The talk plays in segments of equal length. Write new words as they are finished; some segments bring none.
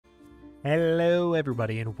Hello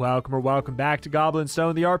everybody and welcome back to Goblin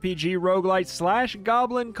Stone, the RPG roguelite slash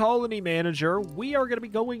goblin colony manager. We are going to be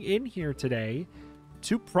going in here today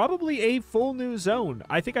to probably a full new zone.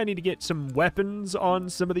 I think I need to get some weapons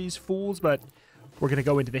on some of these fools, but we're going to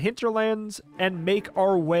go into the hinterlands and make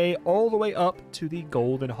our way all the way up to the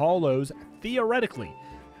Golden Hollows, theoretically.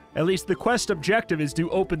 At least the quest objective is to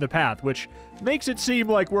open the path, which makes it seem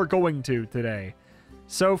like we're going to today.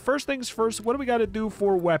 So first things first, what do we got to do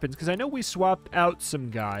for weapons? Because I know we swapped out some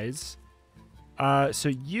guys. So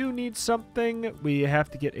you need something. We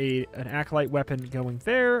have to get an Acolyte weapon going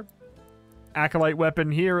there. Acolyte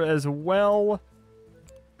weapon here as well.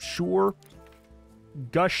 Sure.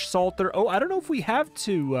 Gush Salter. Oh, I don't know if we have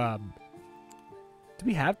to... do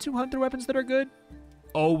we have 2 hunter weapons that are good?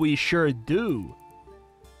 Oh, we sure do.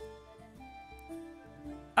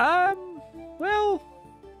 Well...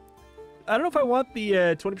 I don't know if I want the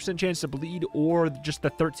 20% chance to bleed or just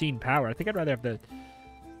the 13 power. I think I'd rather have the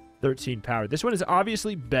 13 power. This one is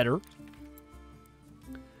obviously better.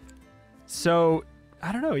 So,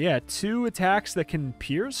 I don't know. Yeah, 2 attacks that can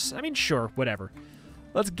pierce. I mean, sure, whatever.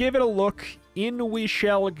 Let's give it a look. In we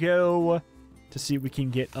shall go to see what we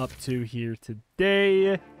can get up to here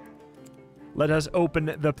today. Let us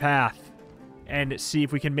open the path and see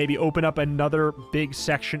if we can maybe open up another big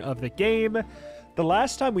section of the game. The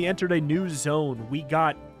last time we entered a new zone, we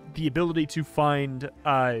got the ability to find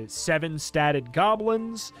 7 statted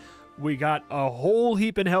goblins. We got a whole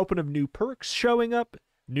heap and helping of new perks showing up.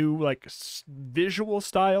 New, like, visual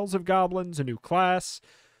styles of goblins, a new class.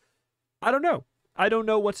 I don't know. I don't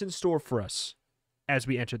know what's in store for us as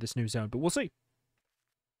we enter this new zone, but we'll see.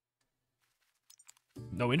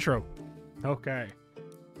 No intro. Okay.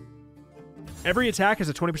 Every attack has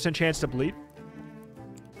a 20% chance to bleed.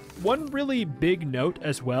 One really big note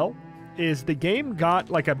as well is the game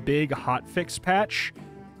got like a big hotfix patch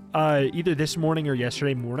either this morning or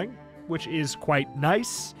yesterday morning, which is quite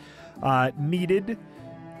nice. Needed.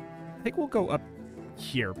 I think we'll go up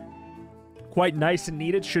here. Quite nice and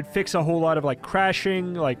needed. Should fix a whole lot of like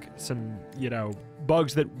crashing, like some, you know,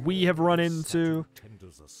 bugs that we have run into.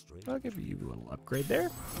 I'll give you a little upgrade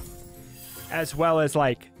there. As well as,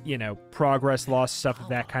 like, you know, progress loss, stuff of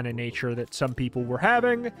that kind of nature that some people were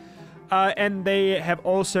having. And they have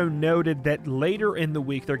also noted that later in the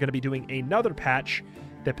week, they're going to be doing another patch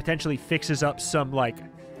that potentially fixes up some, like,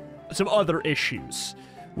 some other issues.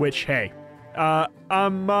 Which, hey,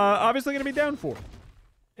 I'm obviously going to be down for.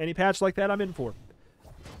 Any patch like that, I'm in for.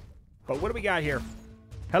 But what do we got here?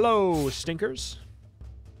 Hello, stinkers.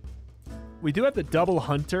 We do have the double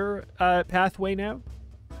hunter pathway now.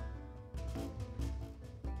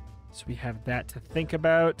 So we have that to think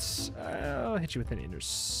about. I'll hit you with an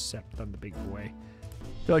intercept on the big boy.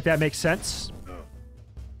 Feel like that makes sense. All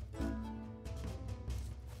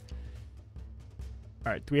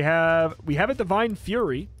right, we have a Divine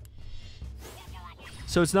Fury.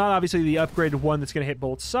 So it's not obviously the upgraded one that's going to hit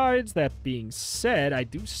both sides. That being said, I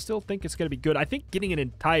do still think it's going to be good. I think getting an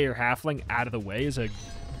entire halfling out of the way is a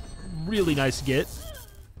really nice get.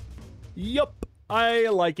 Yup, I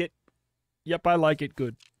like it. Yep, I like it.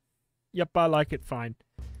 Good. Yep, I like it. Fine.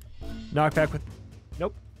 Knockback with...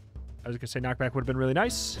 Nope. I was going to say knockback would have been really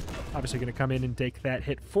nice. Obviously going to come in and take that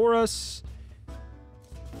hit for us.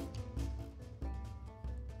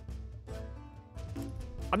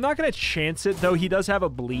 I'm not going to chance it, though. He does have a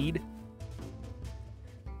bleed.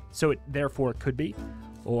 So, therefore, it could be.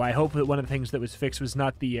 Oh, I hope that one of the things that was fixed was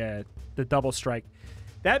not the double strike.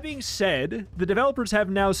 That being said, the developers have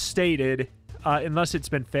now stated, unless it's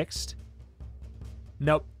been fixed...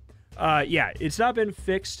 Nope. Yeah, it's not been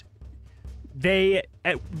fixed. They,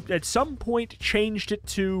 at some point, changed it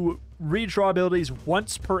to redraw abilities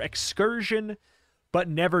once per excursion, but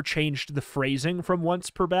never changed the phrasing from once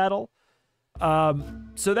per battle.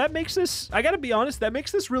 So that makes this, I gotta be honest, that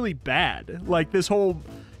makes this really bad. Like, this whole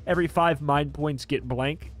every 5 mind points get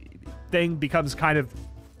blank thing becomes kind of,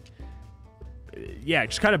 yeah,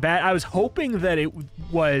 just kind of bad. I was hoping that it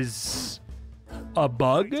was a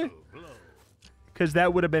bug, because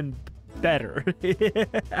that would have been better.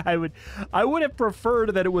 I would have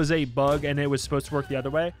preferred that it was a bug and it was supposed to work the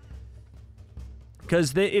other way.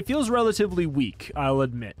 Because it feels relatively weak, I'll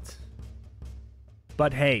admit.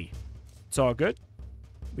 But hey, it's all good.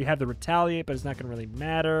 We have the retaliate, but it's not going to really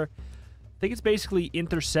matter. I think it's basically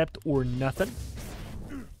intercept or nothing.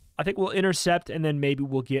 I think we'll intercept and then maybe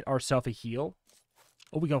we'll get ourselves a heal.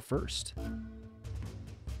 Oh, we go first.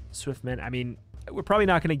 Swiftman, I mean, we're probably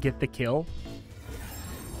not going to get the kill.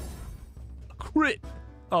 Crit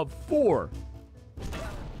of 4.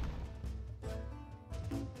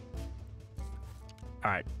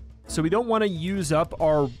 All right. So we don't want to use up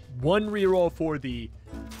our 1 reroll for the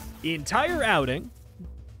entire outing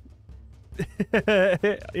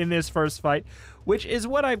in this first fight, which is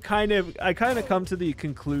what I kind of come to the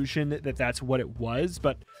conclusion that that's what it was.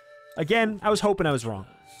 But again, I was hoping I was wrong.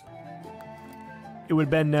 It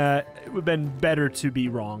would have been better to be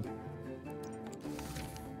wrong.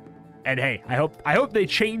 And hey, I hope they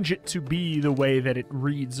change it to be the way that it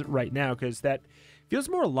reads right now, because that feels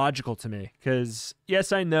more logical to me. Because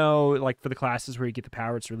yes, I know, like, for the classes where you get the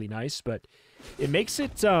power, it's really nice, but it makes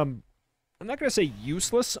it I'm not gonna say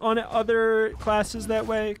useless on other classes that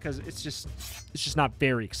way, because it's just not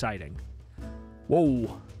very exciting.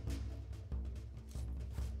 Whoa.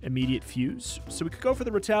 Immediate fuse. So we could go for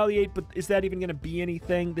the retaliate, but is that even gonna be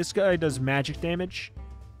anything? This guy does magic damage.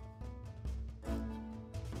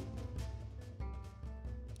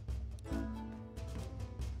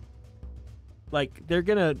 Like, they're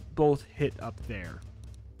gonna both hit up there.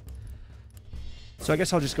 So I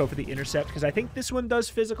guess I'll just go for the intercept, because I think this one does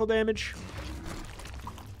physical damage.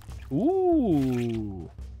 Ooh.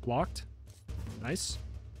 Blocked. Nice.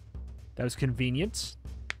 That was convenient.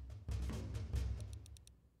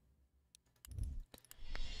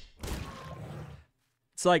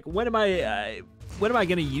 It's like, when am I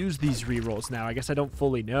gonna use these rerolls now? I guess I don't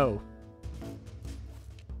fully know.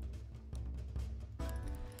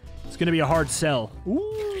 It's gonna be a hard sell.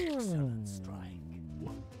 Ooh.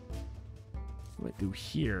 What do I do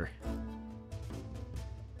here?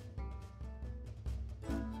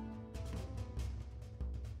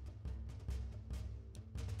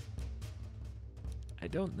 I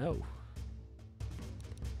don't know.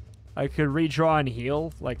 I could redraw and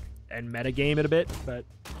heal, like, and metagame it a bit, but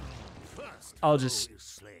I'll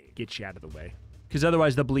just get you out of the way. Because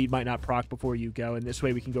otherwise the bleed might not proc before you go, and this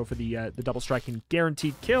way we can go for the double strike and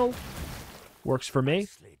guaranteed kill. Works for me.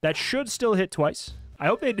 That should still hit twice. I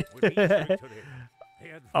hope they...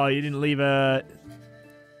 Oh, you didn't leave a...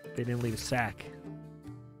 They didn't leave a sack.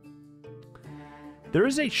 There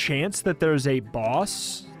is a chance that there's a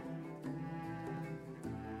boss.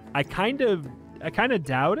 I kind of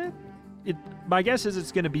doubt it. My guess is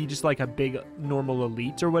it's going to be just like a big normal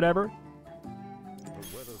elite or whatever.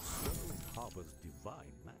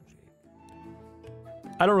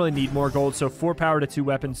 I don't really need more gold, so 4 power to 2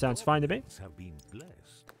 weapons sounds fine to me.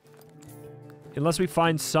 Unless we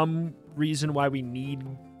find some reason why we need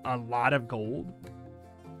a lot of gold.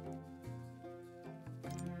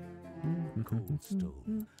 We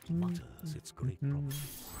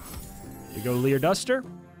go Lear Duster.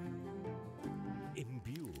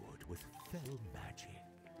 Imbued with fell magic.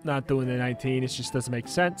 Not doing the 19, it just doesn't make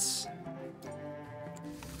sense.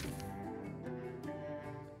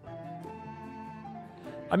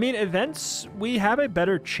 I mean, events, we have a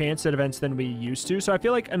better chance at events than we used to, so I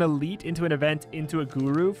feel like an elite into an event into a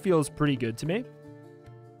guru feels pretty good to me.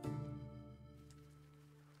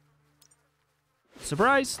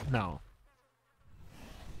 Surprise? No.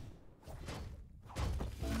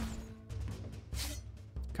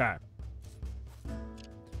 Okay.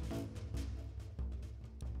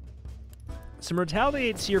 Some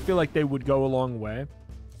retaliates here feel like they would go a long way.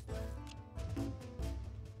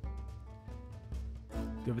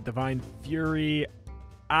 Go with Divine Fury.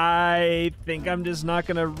 I think I'm just not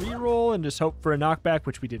going to reroll and just hope for a knockback,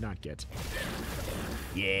 which we did not get.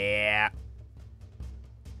 Yeah.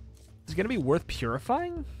 Is it going to be worth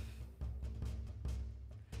purifying?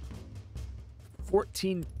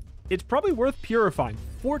 14. It's probably worth purifying.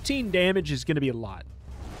 14 damage is going to be a lot.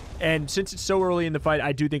 And since it's so early in the fight,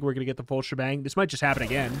 I do think we're going to get the full shebang. This might just happen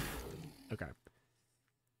again. Okay.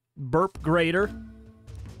 Burp Grater.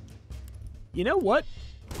 You know what?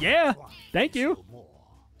 Yeah. Thank you.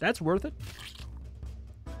 That's worth it.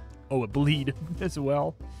 Oh, a bleed as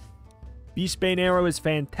well. Beastbane Arrow is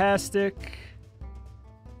fantastic.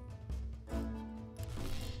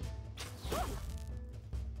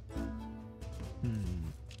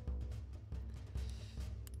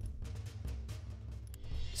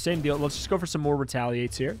 Same deal. Let's just go for some more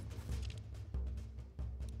retaliates here.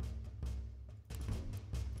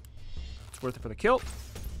 It's worth it for the kill.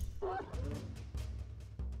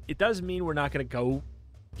 It does mean we're not going to go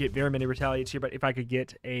get very many retaliates here, but if I could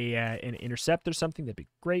get a an intercept or something, that'd be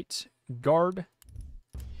great. Guard.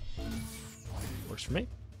 Works for me.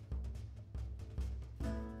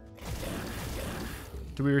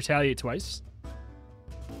 Do we retaliate twice?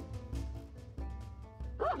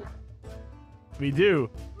 We do.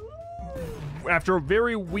 After a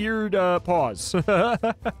very weird pause. Is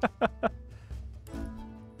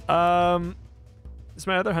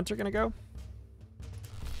my other hunter gonna go?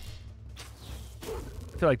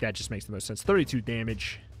 I feel like that just makes the most sense. 32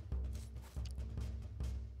 damage.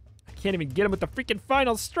 I Can't even get him with the freaking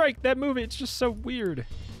final strike. That move, it's just so weird.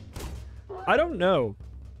 I don't know.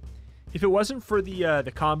 If it wasn't for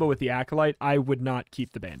the combo with the Acolyte, I would not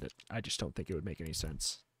keep the Bandit. I just don't think it would make any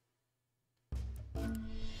sense.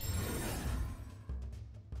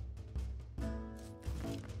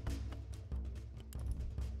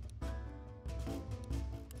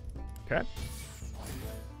 Okay.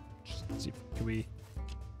 Let's see, can we...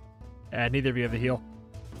 neither of you have the heal.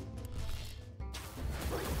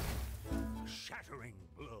 Shattering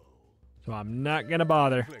blow. So I'm not gonna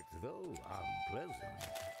bother. Though unpleasant,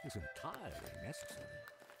 is entirely necessary.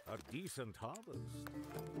 A decent harvest.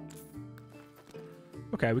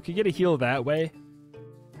 Okay, we could get a heal that way.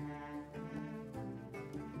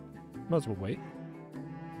 Might as well wait.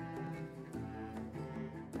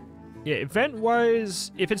 Yeah,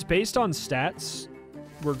 event-wise, if it's based on stats,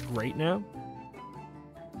 we're great now.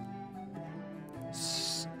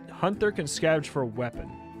 Hunter can scavenge for a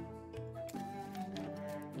weapon.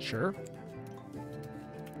 Sure.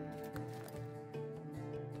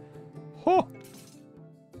 Oh!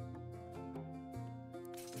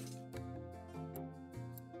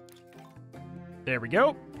 There we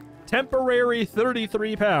go. Temporary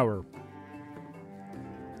 33 power.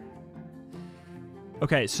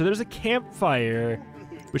 Okay, so there's a campfire,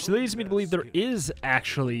 which leads me to believe there is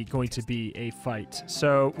actually going to be a fight.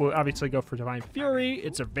 So we'll obviously go for Divine Fury.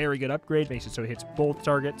 It's a very good upgrade. Makes it so it hits both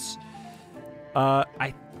targets.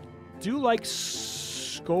 I do like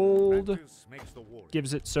Scold.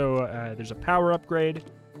 Gives it so there's a power upgrade.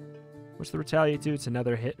 What's the Retaliate do? It's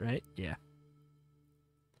another hit, right? Yeah.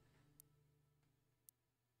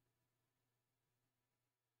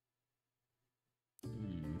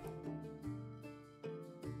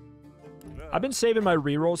 I've been saving my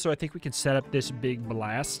reroll, so I think we can set up this big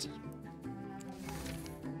blast.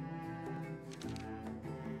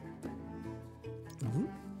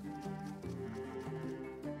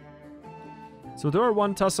 So we'll do our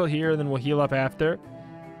one tussle here, and then we'll heal up after,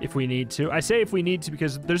 if we need to. I say if we need to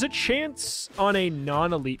because there's a chance on a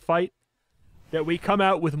non-elite fight that we come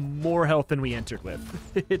out with more health than we entered with.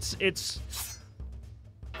 It's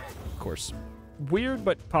of course, weird,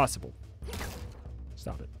 but possible.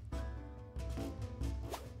 Stop it.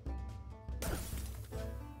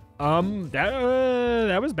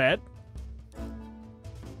 That was bad.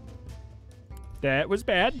 That was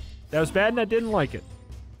bad. That was bad, and I didn't like it.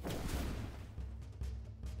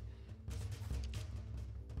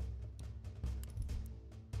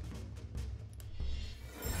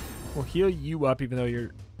 We'll heal you up, even though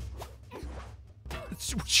you're...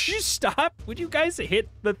 Would you stop? Would you guys hit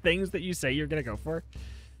the things that you say you're gonna go for?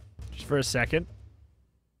 Just for a second.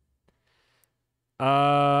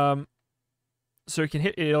 So it can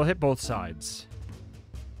hit. It'll hit both sides.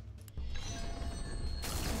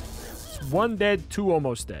 It's one dead, two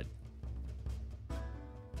almost dead.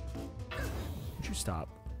 Would you stop?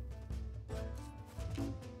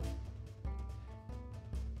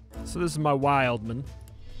 So this is my Wildman.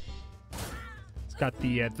 It's got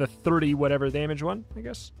the 30 whatever damage one, I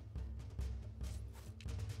guess.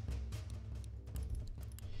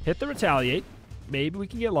 Hit the Retaliate. Maybe we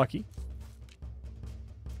can get lucky.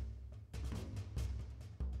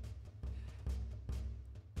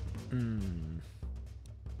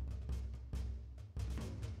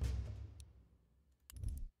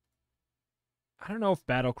 I don't know if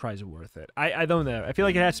Battle Cries are worth it. I don't know. I feel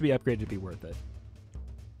like it has to be upgraded to be worth it.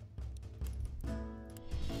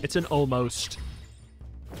 It's an almost.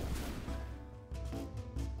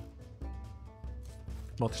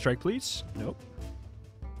 Multi-strike, please. Nope.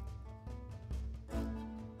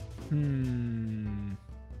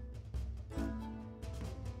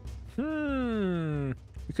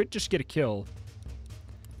 We could just get a kill.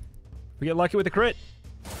 We get lucky with a crit.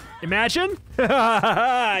 Imagine?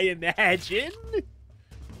 Imagine?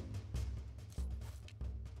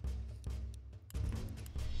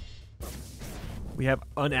 We have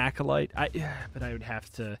Unacolyte. But I would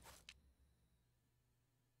have to...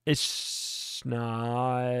 It's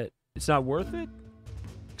not worth it?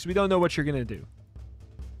 Because we don't know what you're going to do.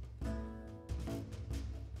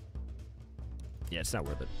 Yeah, it's not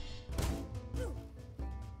worth it.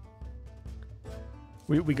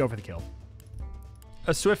 We go for the kill.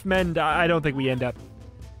 A Swift Mend, I don't think we end up...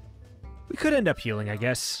 We could end up healing, I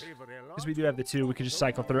guess. Because we do have the 2, we could just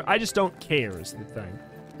cycle through. I just don't care is the thing.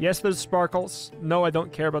 Yes, there's sparkles. No, I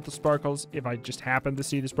don't care about the sparkles. If I just happen to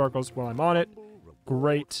see the sparkles while I'm on it,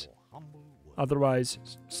 great. Otherwise,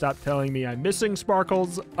 stop telling me I'm missing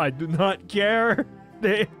sparkles. I do not care.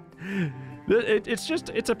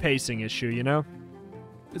 It's a pacing issue, you know?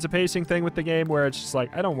 It's a pacing thing with the game where it's just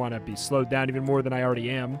like, I don't want to be slowed down even more than I already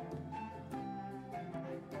am.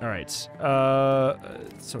 All right. It's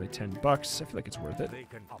only $10. I feel like it's worth it. They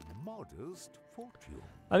can a modest fortune.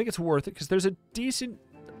 I think it's worth it because there's a decent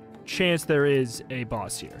chance there is a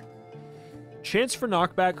boss here. Chance for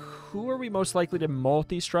knockback. Who are we most likely to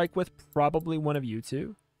multi-strike with? Probably one of you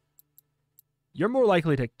two. You're more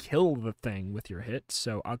likely to kill the thing with your hit,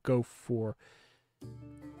 so I'll go for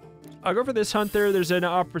this hunter. There's an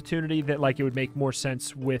opportunity that like it would make more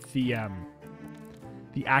sense with the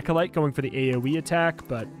acolyte going for the AoE attack,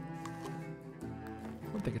 but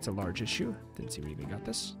I don't think it's a large issue. Didn't see we even got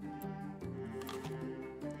this.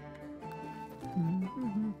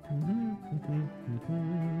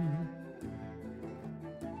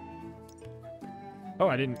 Oh,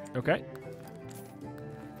 I didn't. Okay.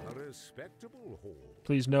 A respectable haul.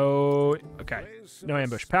 Please no. Okay. No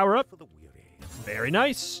ambush. Power up. Very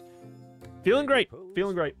nice. Feeling great.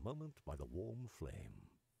 Feeling great. Moment by the warm flame.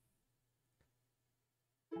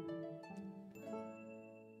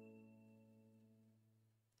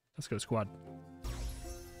 Let's go, squad.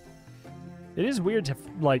 It is weird to,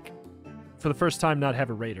 like, for the first time, not have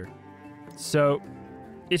a raider. So,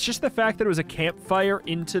 it's just the fact that it was a campfire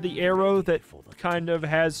into the arrow that kind of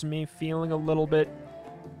has me feeling a little bit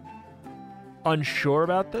unsure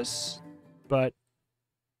about this. But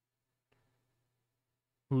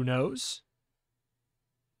who knows?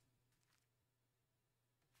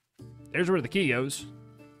 There's where the key goes.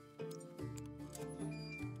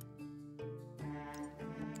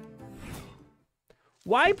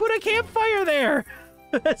 Why put a campfire there?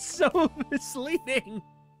 That's so misleading.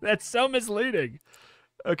 That's so misleading.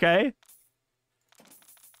 Okay.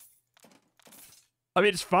 I mean,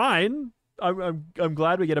 it's fine. I'm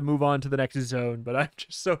glad we get to move on to the next zone, but I'm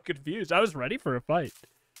just so confused. I was ready for a fight.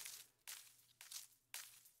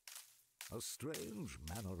 A strange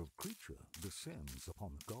manner of creature descends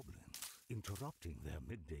upon the goblins, interrupting their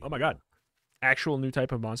midday. Oh my god. Actual new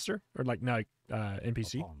type of monster? Or like, no,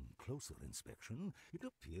 NPC? Upon closer inspection, it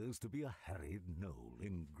appears to be a harried gnoll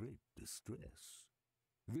in great distress.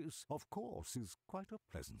 This, of course, is quite a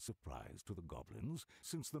pleasant surprise to the goblins,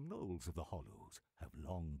 since the gnolls of the Hollows have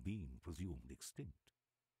long been presumed extinct.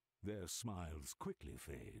 Their smiles quickly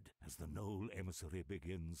fade as the gnoll emissary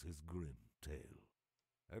begins his grim tale.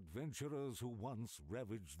 Adventurers who once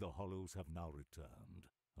ravaged the Hollows have now returned.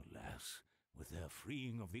 Alas, with their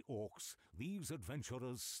freeing of the orcs, these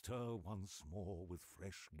adventurers stir once more with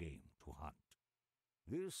fresh game to hunt.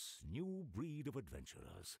 This new breed of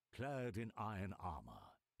adventurers, clad in iron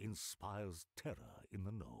armor, inspires terror in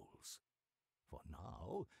the gnolls. For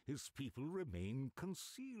now, his people remain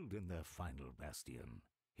concealed in their final bastion,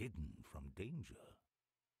 hidden from danger.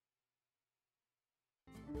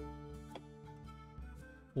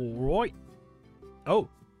 All right. Oh.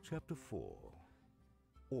 Chapter 4.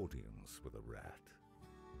 Audience with a rat.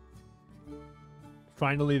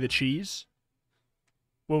 Finally, the cheese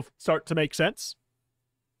will start to make sense.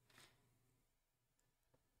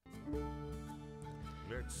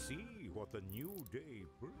 Let's see what the new day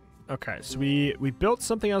brings. Okay, so we built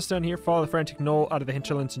something else down here. Follow the frantic gnoll out of the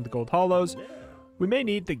hinterlands into the gold hollows. We may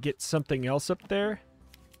need to get something else up there.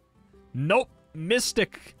 Nope.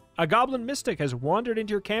 Mystic. A goblin mystic has wandered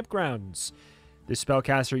into your campgrounds. This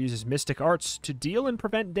spellcaster uses mystic arts to deal and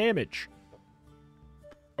prevent damage.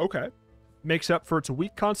 Okay. Makes up for its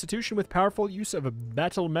weak constitution with powerful use of a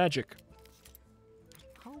battle magic.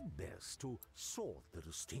 How best to sort the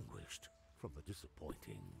distinguished from the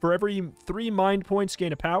disappointing? For every 3 mind points,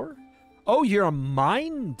 gain a power? Oh, you're a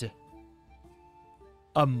mind.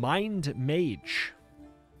 A mind mage.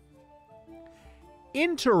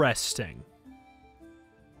 Interesting.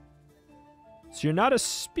 So you're not a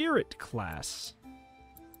spirit class.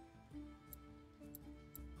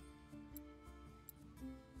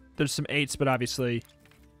 There's some 8s, but obviously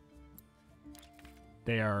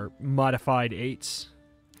they are modified 8s.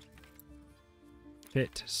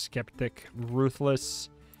 Fit, skeptic, ruthless,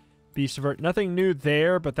 beast avert. Nothing new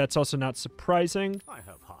there, but that's also not surprising.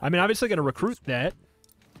 I mean, obviously going to recruit that.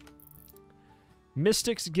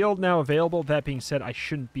 Mystics Guild now available. That being said, I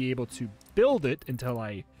shouldn't be able to build it until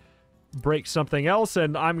I break something else,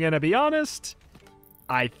 and I'm going to be honest,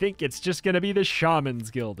 I think it's just going to be the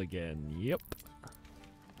Shaman's Guild again. Yep.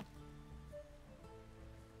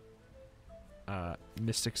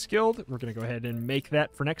 Mystics Guild. We're going to go ahead and make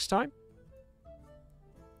that for next time.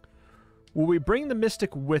 Will we bring the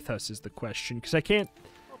Mystic with us is the question, because I can't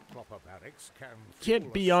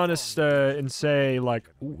be honest and say, like,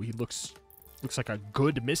 ooh, he looks like a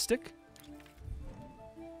good Mystic.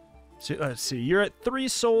 So, let's see. You're at 3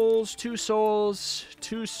 souls, 2 souls,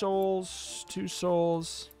 2 souls, 2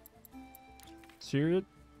 souls. So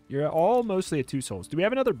you're all mostly at 2 souls. Do we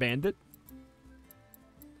have another bandit?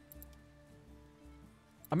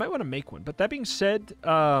 I might want to make one. But that being said,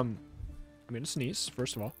 I'm going to sneeze,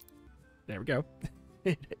 first of all. There we go.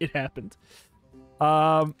 It happened.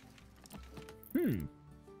 Can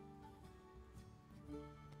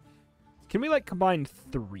we, like, combine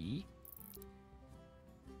 3?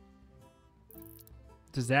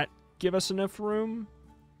 Does that give us enough room?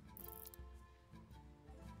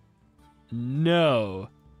 No.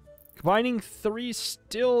 Combining 3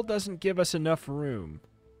 still doesn't give us enough room.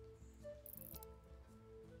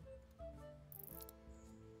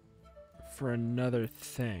 For another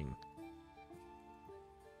thing.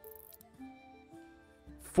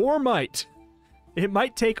 4 might. It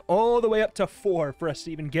might take all the way up to 4 for us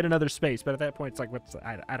to even get another space. But at that point, it's like, what's...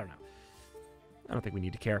 I don't know. I don't think we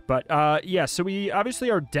need to care. But, yeah, so we obviously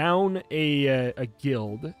are down a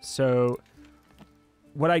guild. So,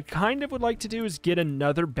 what I kind of would like to do is get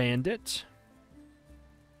another bandit.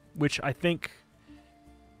 Which I think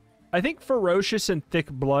Ferocious and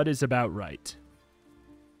Thick Blood is about right.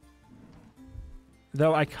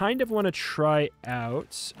 Though I kind of want to try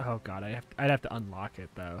out... Oh, God, I'd have to unlock it,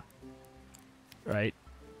 though. Right?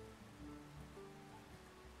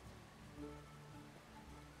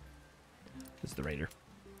 This is the Raider.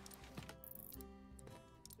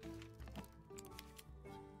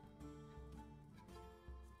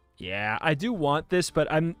 Yeah, I do want this,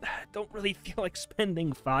 but I don't really feel like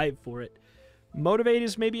spending 5 for it. Motivate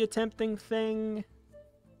is maybe a tempting thing.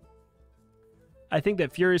 I think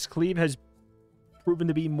that Furious Cleave has proven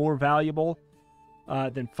to be more valuable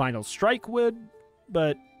than Final Strike would,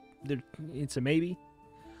 but it's a maybe.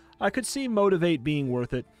 I could see Motivate being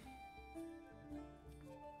worth it.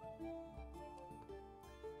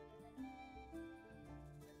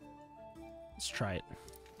 Let's try it.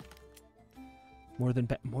 More than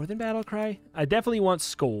Battlecry? I definitely want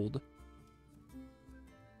Scold.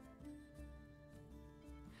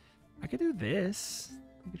 I could do this.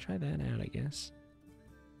 We could try that out, I guess.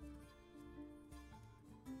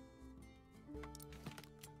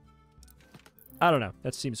 I don't know.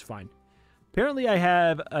 That seems fine. Apparently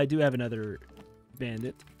I do have another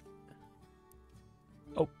bandit.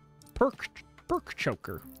 Oh, perk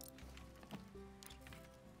choker.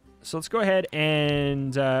 So let's go ahead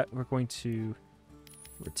and we're going to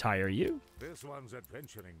retire you. This one's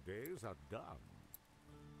adventuring days are done.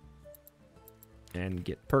 And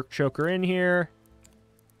get perk choker in here.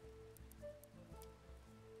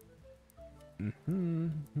 There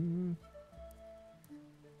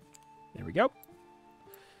we go.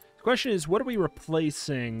 The question is, what are we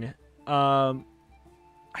replacing? I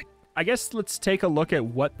guess let's take a look at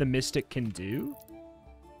what the Mystic can do.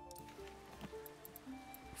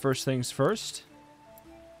 First things first.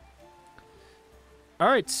 All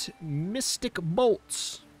right, Mystic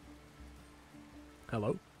Bolts.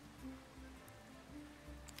 Hello.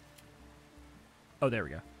 Oh, there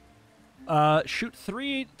we go. Shoot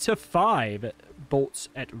 3 to 5 bolts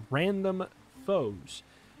at random foes,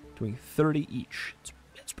 doing 30 each.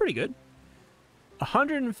 It's pretty good.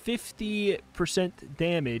 150%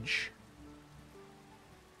 damage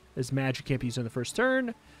as magic can't be used on the first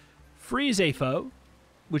turn. Freeze a foe,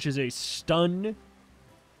 which is a stun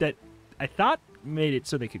that I thought made it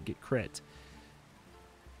so they could get crit.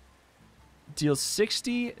 Deal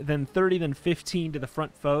 60, then 30, then 15 to the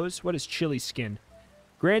front foes. What is Chili Skin?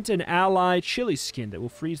 Grant an ally Chili Skin that will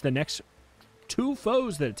freeze the next 2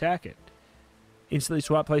 foes that attack it. Instantly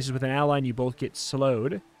swap places with an ally and you both get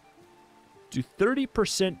slowed. Do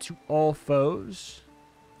 30% to all foes.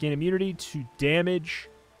 Gain immunity to damage.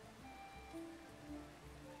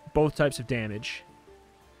 Both types of damage.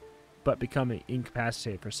 But become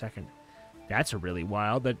incapacitated for a second. That's a really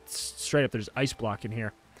wild. That's straight up, there's ice block in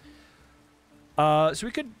here. So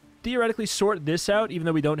we could theoretically sort this out, even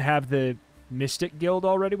though we don't have the Mystic Guild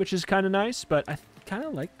already, which is kind of nice. But I kind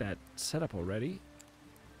of like that setup already.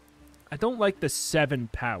 I don't like the 7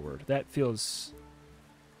 powered. That feels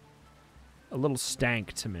a little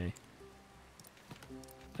stank to me.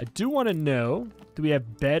 I do want to know, do we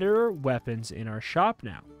have better weapons in our shop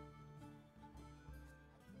now?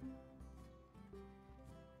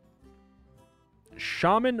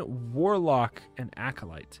 Shaman, Warlock, and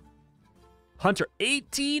Acolyte. Hunter,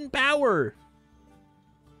 18 power!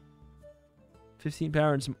 15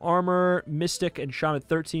 power and some armor. Mystic and Shaman,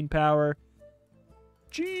 13 power.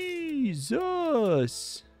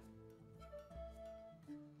 Jesus!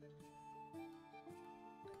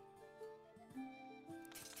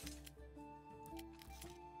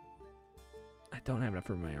 I don't have enough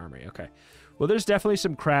for my armory. Okay. Well, there's definitely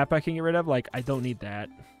some crap I can get rid of. Like, I don't need that.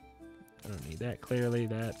 I don't need that. Clearly,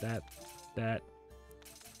 that.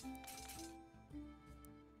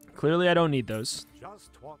 Clearly, I don't need those.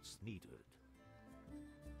 Just what's needed.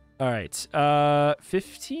 All right.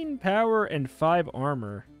 15 power and 5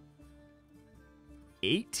 armor.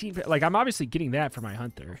 18. Like, I'm obviously getting that for my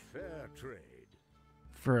hunter. Fair trade.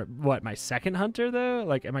 For what, my second hunter, though?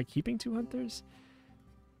 Like, am I keeping 2 hunters?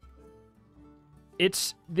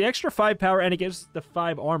 It's the extra 5 power, and it gives the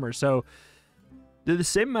 5 armor. So, they're the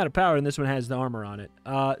same amount of power, and this one has the armor on it.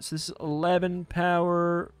 So, this is 11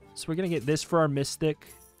 power. So, we're going to get this for our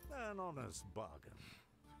Mystic. An honest bargain.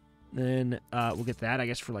 Then we'll get that, I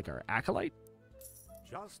guess, for, like, our Acolyte.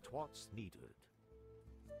 Just what's needed.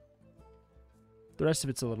 The rest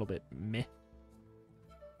of it's a little bit meh.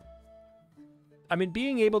 I mean,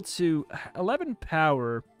 being able to 11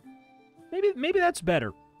 power, maybe that's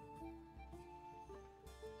better.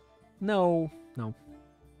 No.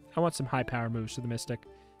 I want some high power moves to the Mystic.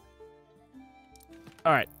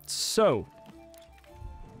 All right, so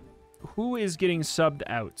who is getting subbed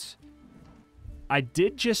out? I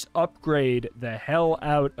did just upgrade the hell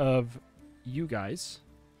out of you guys.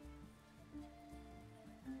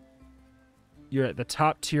 You're at the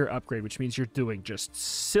top tier upgrade, which means you're doing just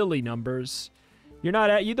silly numbers. You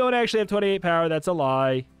don't actually have 28 power. That's a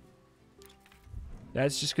lie.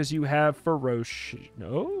 That's just because you have ferocious.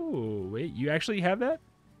 No, wait, you actually have that?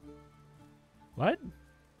 What?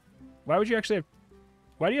 Why would you actually have?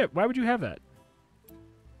 Why would you have that?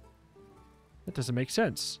 That doesn't make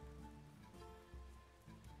sense.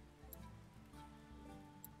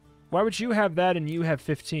 Why would you have that and you have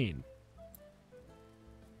 15?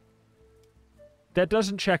 That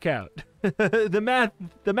doesn't check out. The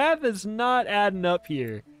math is not adding up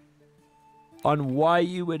here on why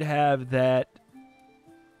you would have that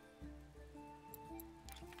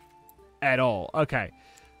at all. Okay.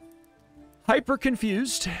 Hyper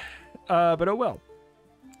confused, but oh well.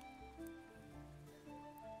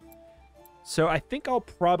 So I think I'll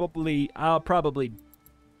probably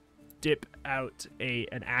dip out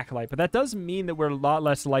an Acolyte, but that does mean that we're a lot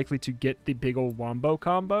less likely to get the big ol' Wombo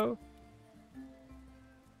combo.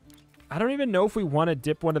 I don't even know if we want to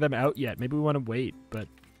dip one of them out yet. Maybe we want to wait, but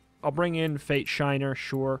I'll bring in Fate Shiner,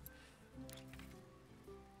 sure.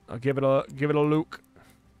 I'll give it a look.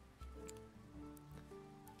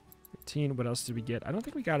 15. What else did we get? I don't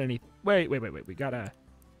think we got any. Wait. We got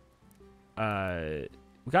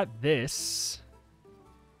we got this.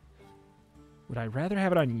 Would I rather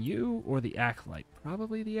have it on you or the Acolyte?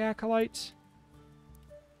 Probably the Acolyte.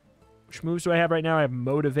 Which moves do I have right now? I have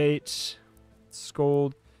Motivate,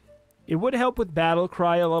 Scold. It would help with Battle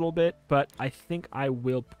Cry a little bit, but I think I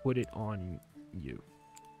will put it on you.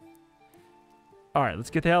 All right, let's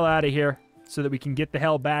get the hell out of here so that we can get the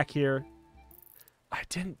hell back here. I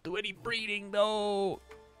didn't do any breeding, though.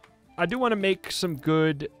 I do want to make some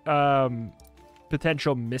good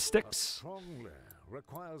potential Mystics,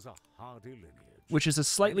 Requires a hardy lineage. which is a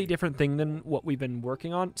slightly different thing than what we've been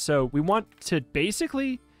working on. So we want to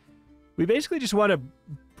basically just want to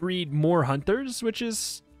breed more Hunters, which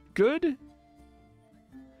is good.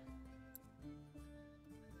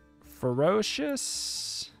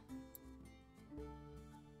 Ferocious,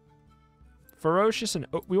 and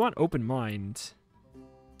we want Open Mind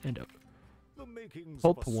and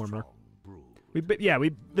Pulp Warmer.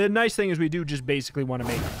 The nice thing is we do just basically want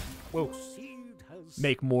to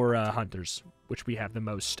make more Hunters, which we have the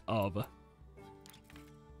most of.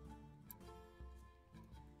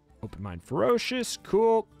 Open Mind Ferocious,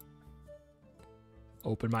 cool.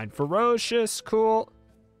 Open Mind Ferocious, cool.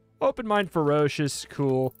 Open Mind Ferocious,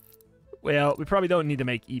 cool. Well, we probably don't need to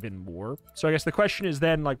make even more. So I guess the question is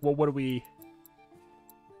then, like, well, what are we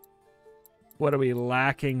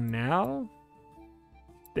lacking now?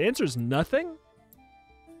 The answer is nothing.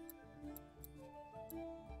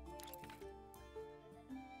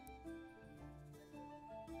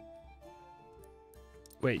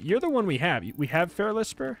 Wait, you're the one we have. We have Fair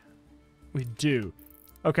Lisper? We do.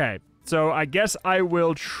 Okay, so I guess I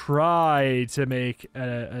will try to make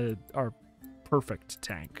our perfect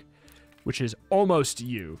tank, which is almost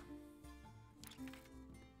you.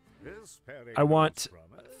 I want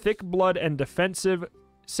thick blood and defensive.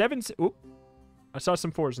 Oop, I saw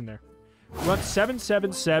some 4s in there. We want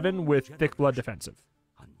 7/7/7 with thick blood defensive.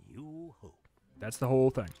 That's the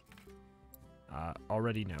whole thing.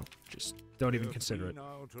 Already know. Just don't even consider it.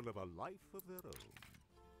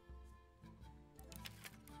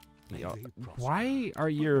 Why are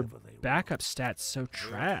your backup stats so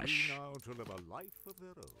trash?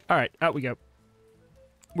 Alright, out we go.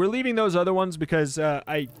 We're leaving those other ones because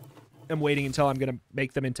I am waiting until I'm going to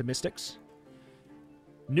make them into Mystics.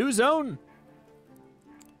 New zone!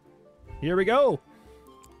 Here we go!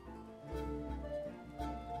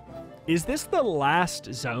 Is this the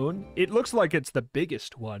last zone? It looks like it's the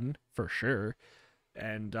biggest one, for sure.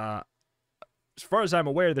 And as far as I'm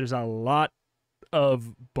aware, there's a lot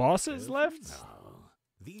of bosses left. Now,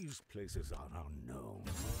 these places are unknown.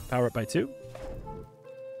 Power up by 2.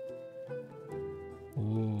 Ooh,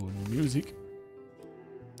 new music.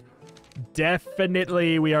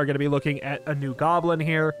 Definitely we are going to be looking at a new goblin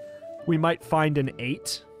here. We might find an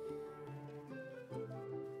 8.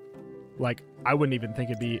 Like, I wouldn't even think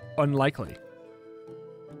it'd be unlikely.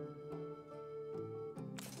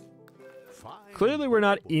 Clearly we're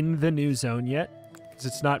not in the new zone yet, because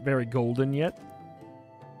it's not very golden yet.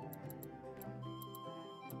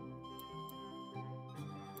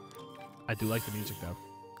 I do like the music, though.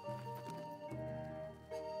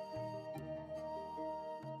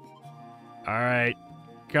 All right.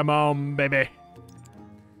 Come on, baby.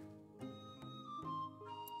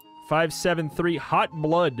 573 Hot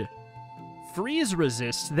Blood. Freeze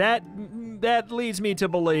resist. That leads me to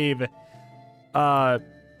believe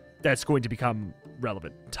that's going to become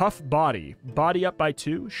relevant. Tough Body. Body up by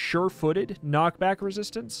 2. Sure-footed. Knockback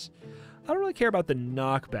resistance. I don't really care about the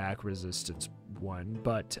knockback resistance one,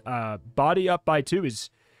 but body up by 2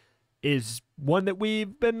 is one that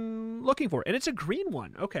we've been looking for, and it's a green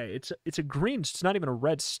one. Okay, it's a green. It's not even a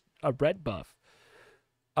red buff.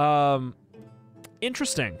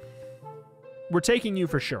 Interesting. We're taking you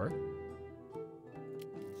for sure.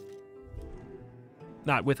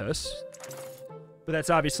 Not with us, but that's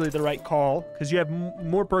obviously the right call because you have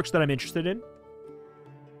more perks that I'm interested in.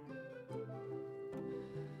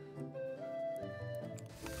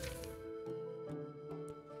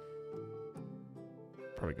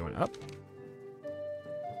 Probably going up.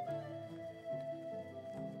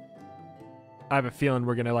 I have a feeling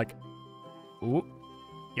we're gonna like, ooh,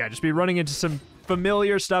 yeah, just be running into some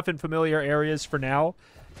familiar stuff in familiar areas for now,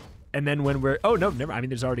 and then when we're, oh no, never. I mean,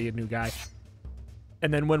 there's already a new guy,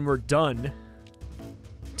 and then when we're done,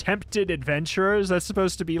 Tempted Adventurers. That's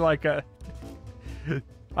supposed to be like a.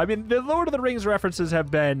 I mean, the Lord of the Rings references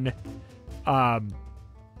have been,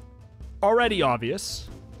 already obvious.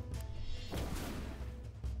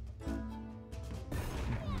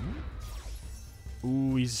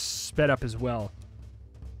 Ooh, he's sped up as well.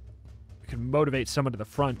 We can motivate someone to the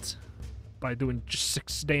front by doing just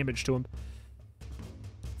 6 damage to him.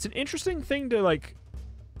 It's an interesting thing to, like,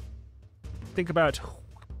 think about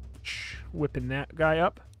whipping that guy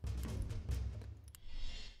up.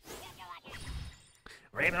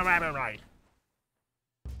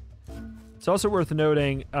 It's also worth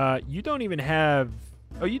noting, you don't even have...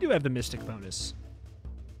 Oh, you do have the Mystic bonus.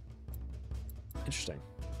 Interesting.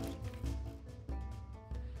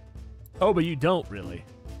 Oh, but you don't really.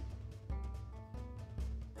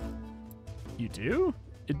 You do?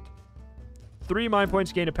 3 mind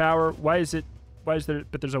points gain of power. Why is there,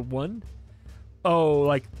 but there's a 1? Oh,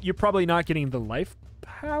 like, you're probably not getting the life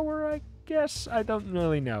power, I guess? I don't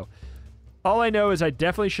really know. All I know is I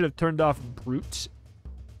definitely should have turned off Brute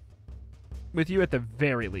with you at the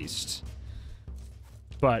very least.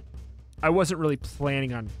 But I wasn't really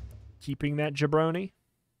planning on keeping that jabroni.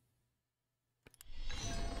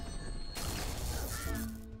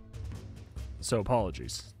 So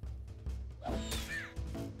apologies.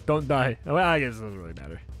 Don't die. Well, I guess it doesn't really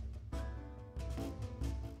matter.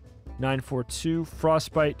 942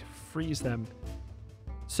 Frostbite, freeze them.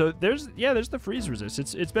 So there's the freeze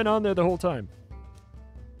resist. It's been on there the whole time.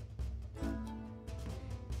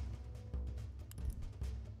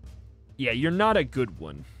 Yeah, you're not a good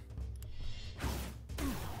one.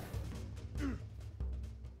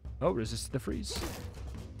 Oh, resist the freeze.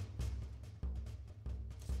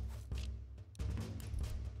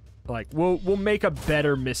 Like, we'll make a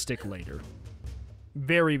better Mystic later.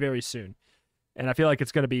 Very, very soon. And I feel like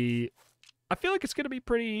it's gonna be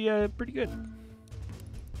pretty pretty good.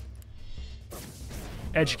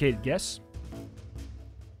 Educated guess.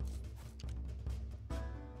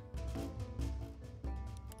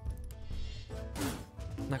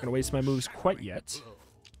 I'm not gonna waste my moves quite yet.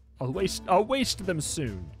 I'll waste them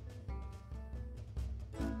soon.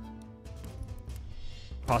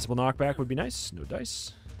 Possible knockback would be nice. No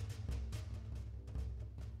dice.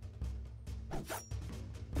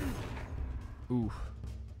 Ooh.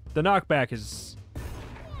 The knockback is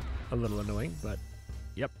a little annoying, but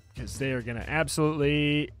yep, because they are going to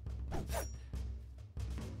absolutely...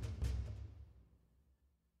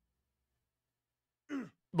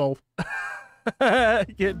 Lol.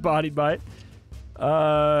 Get bodied by it.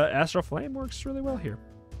 Astral Flame works really well here.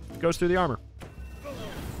 Goes through the armor.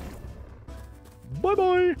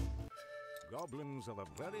 Bye-bye! Goblins are the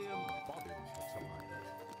very embodiment of survival.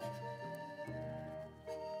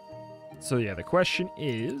 So yeah, the question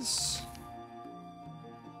is...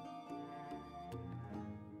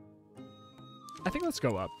 I think let's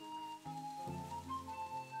go up.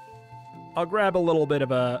 I'll grab a little bit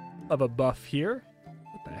of a buff here.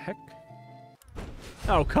 What the heck?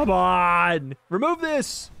 Oh, come on! Remove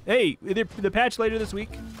this! Hey, the patch later this week.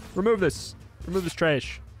 Remove this. Remove this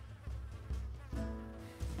trash.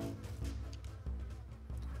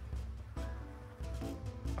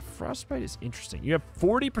 Frostbite is interesting. You have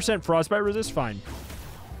 40% frostbite resist? Fine.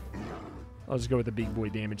 I'll just go with the big boy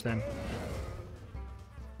damage then.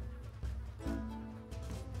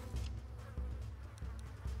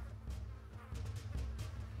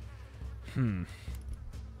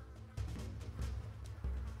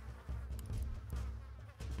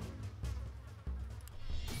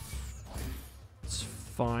 It's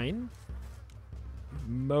fine.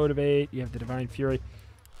 Motivate. You have the Divine Fury.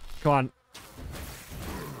 Come on.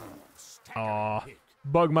 Aw.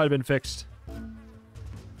 Bug might have been fixed.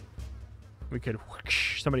 We could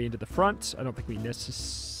whoosh somebody into the front. I don't think we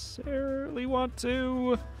necessarily want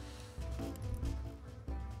to.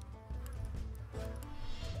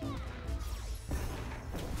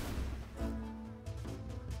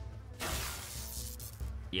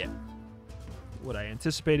 Yeah. What I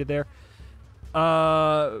anticipated there.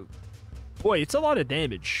 Boy, it's a lot of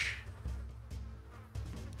damage.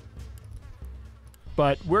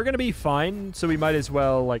 But we're going to be fine, so we might as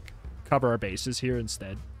well, like, cover our bases here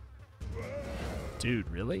instead. Dude,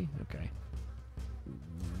 really? Okay.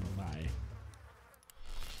 Bye.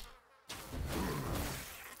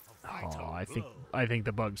 Oh, I think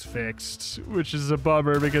the bug's fixed, which is a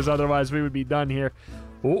bummer because otherwise we would be done here.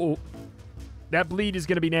 Uh-oh. That bleed is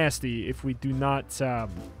going to be nasty if we do not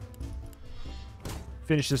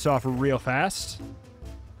finish this off real fast.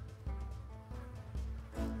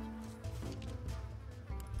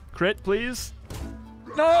 Crit, please.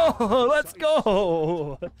 No, let's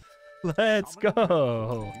go. Let's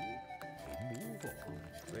go. Move on.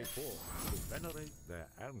 They fall to venerate their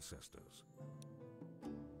ancestors.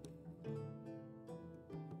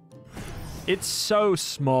 It's so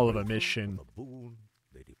small of a mission. A boon,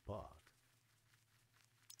 they depart.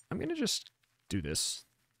 I'm gonna just do this.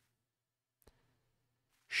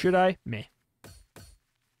 Should I? Meh.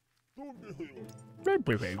 Sharpen their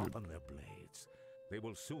blades. They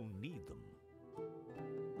will soon need them.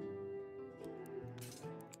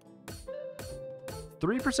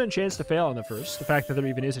 3% chance to fail on the first. The fact that there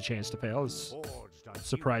even is a chance to fail is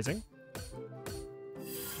surprising.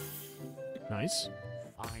 Nice.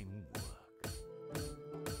 Fine work.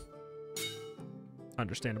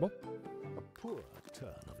 Understandable. A poor turn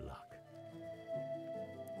of luck.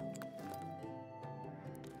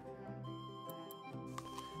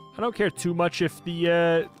 I don't care too much if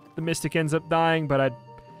the Mystic ends up dying, but I'd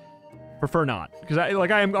prefer not. Because I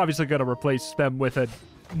am obviously going to replace them with a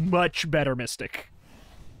much better Mystic.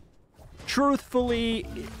 Truthfully,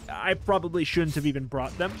 I probably shouldn't have even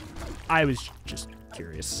brought them. I was just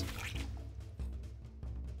curious.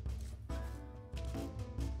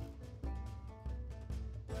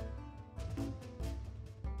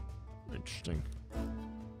 Interesting.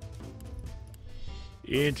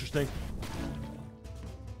 Interesting.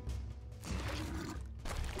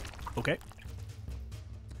 Okay.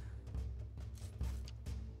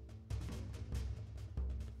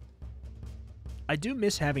 I do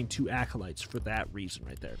miss having 2 acolytes for that reason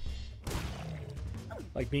right there.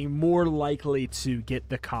 Like being more likely to get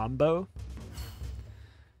the combo.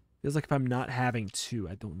 Feels like if I'm not having 2,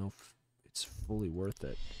 I don't know if it's fully worth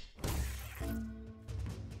it.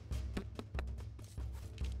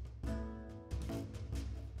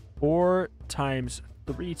 4 times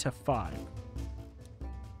 3 to 5.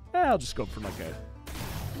 I'll just go for like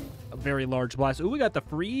a very large blast. Ooh, we got the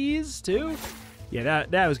freeze too. Yeah,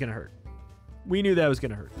 that was gonna hurt. We knew that was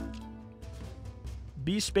gonna hurt.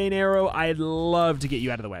 Beastbane arrow. I'd love to get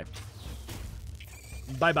you out of the way.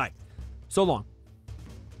 Bye bye. So long.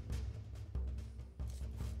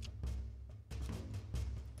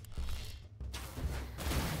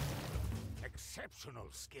 Exceptional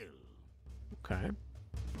skill. Okay.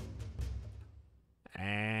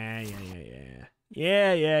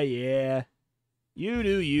 Yeah. You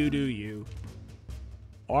do you.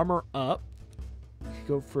 Armor up.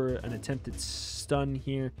 Go for an attempted stun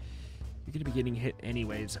here. You're going to be getting hit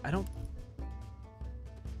anyways.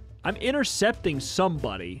 I'm intercepting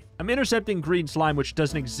somebody. I'm intercepting green slime, which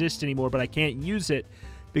doesn't exist anymore, but I can't use it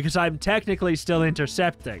because I'm technically still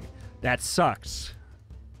intercepting. That sucks.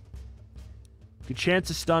 Good chance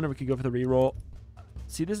to stun, or we could go for the reroll.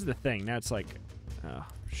 See, this is the thing. Now it's like, oh,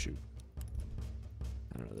 shoot.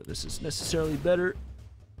 I don't know that this is necessarily better.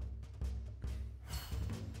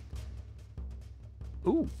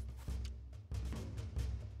 Ooh.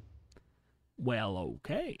 Well,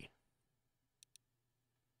 okay.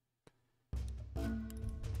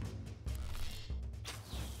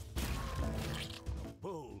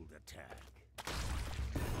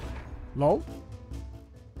 Lol.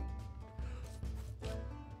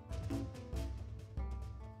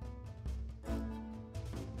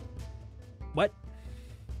 What?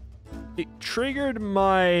 It triggered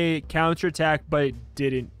my counterattack, but it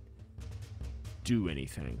didn't do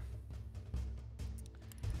anything.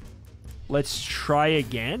 Let's try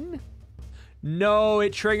again? No,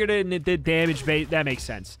 it triggered it and it did damage base. That makes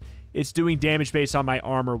sense. It's doing damage based on my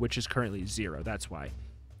armor, which is currently 0. That's why.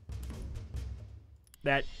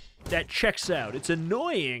 That checks out. It's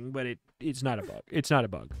annoying, but it's not a bug. It's not a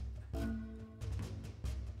bug.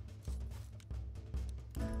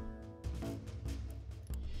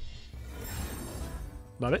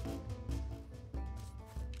 Love it.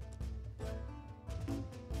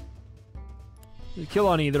 Kill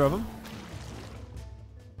on either of them.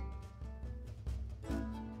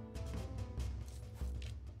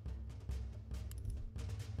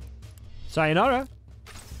 Sayonara.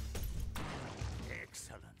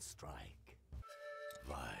 Excellent strike.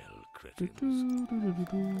 Vile cretins.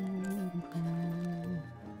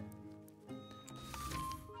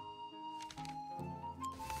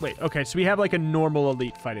 Wait, okay, so we have like a normal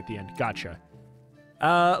elite fight at the end. Gotcha.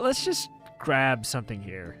 Let's just grab something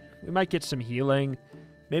here. We might get some healing.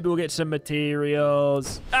 Maybe we'll get some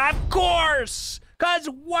materials. Of course! Because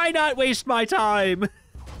why not waste my time?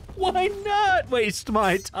 Why not waste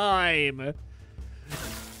my time?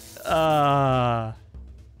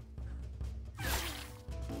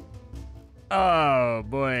 Oh,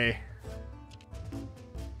 boy.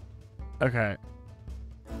 Okay.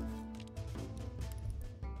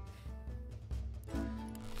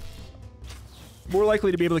 More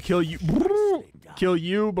likely to be able to kill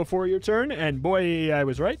you before your turn, and boy, I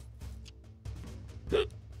was right. The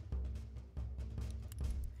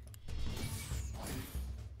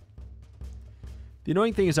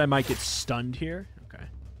annoying thing is I might get stunned here. Okay.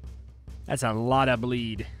 That's a lot of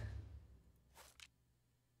bleed.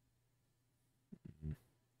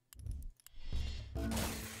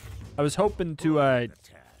 I was hoping to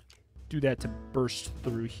do that to burst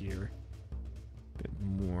through here a bit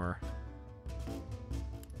more.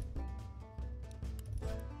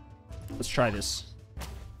 Let's try this.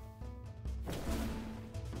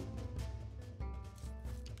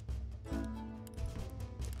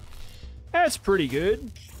 That's pretty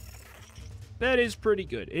good. That is pretty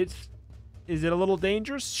good. Is it a little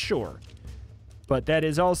dangerous? Sure. But that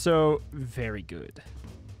is also very good.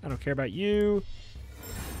 I don't care about you.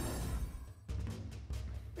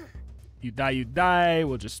 You die, you die.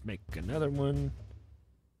 We'll just make another one.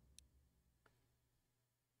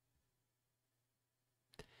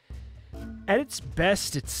 At its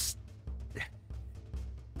best,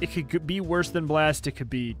 it could be worse than Blast. It could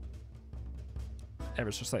be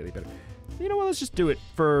ever so slightly better. You know what? Let's just do it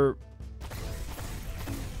for...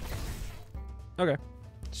 Okay.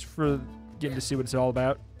 Just for getting to see what it's all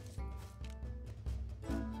about.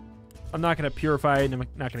 I'm not going to purify, and I'm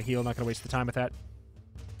not going to heal. I'm not going to waste the time with that.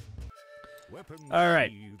 All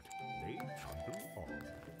right.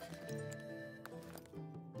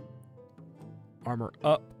 Armor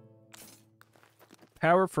up.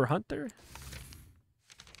 Power for Hunter?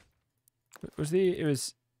 It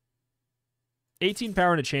was 18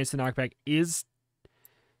 power and a chance to knock back is...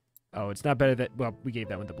 Oh, it's not better that... Well, we gave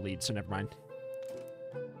that one the bleed, so never mind.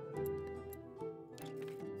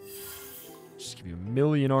 Just give you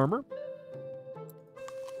 1,000,000 armor.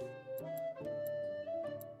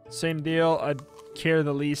 Same deal. I'd care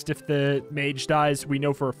the least if the mage dies. We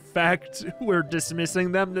know for a fact we're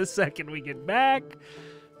dismissing them the second we get back.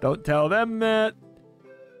 Don't tell them that.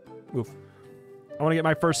 Oof. I want to get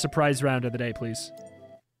my first surprise round of the day, please.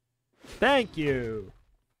 Thank you.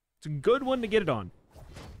 It's a good one to get it on.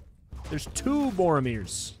 There's 2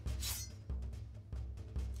 Boromirs.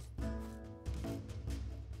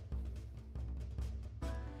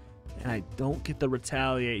 And I don't get the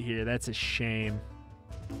retaliate here. That's a shame.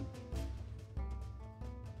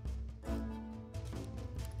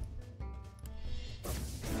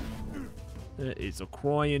 That is a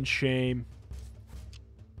crying shame.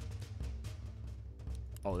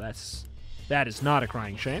 Oh, that is not a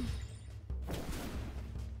crying shame.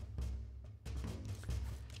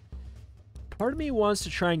 Part of me wants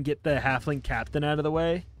to try and get the halfling captain out of the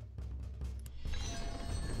way.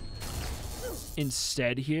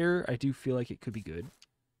 Instead here, I do feel like it could be good.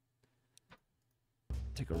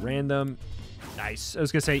 Take a random. Nice. I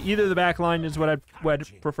was going to say, either the back line is what I'd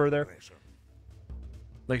prefer there.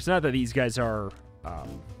 Like, it's not that these guys are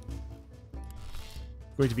going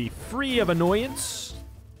to be free of annoyance,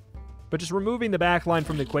 but just removing the back line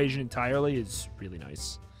from the equation entirely is really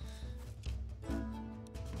nice.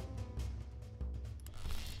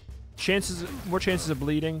 More chances of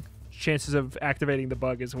bleeding? chances of activating the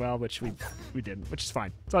bug as well, which we didn't, which is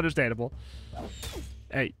fine. It's understandable.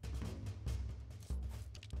 Hey.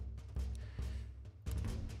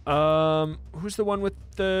 Who's the one with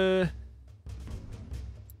the...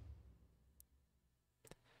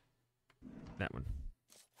 That one.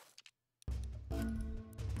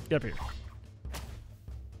 Get up here.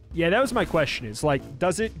 Yeah, that was my question. Is like,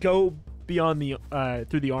 does it go beyond the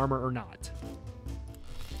through the armor or not?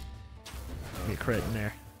 Give me a crit in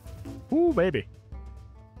there. Ooh, baby.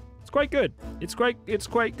 It's quite good. It's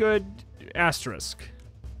quite good. Asterisk.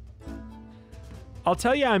 I'll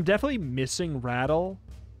tell you, I'm definitely missing Rattle.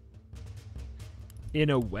 In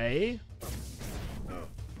a way.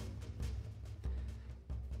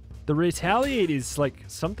 The Retaliate is like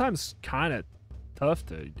sometimes kind of tough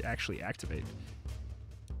to actually activate.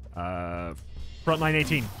 Frontline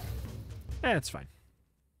 18. It's fine.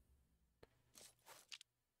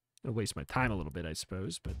 I'll waste my time a little bit, I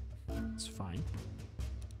suppose, but it's fine.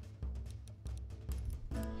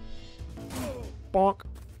 Bonk.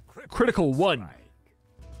 Critical 1.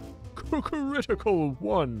 Critical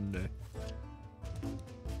 1.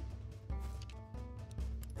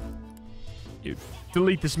 You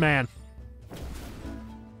delete this man.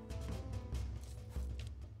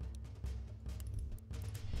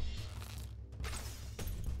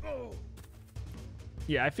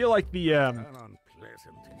 Yeah, I feel like the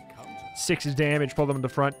 6 damage pulled them in the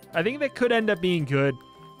front. I think that could end up being good.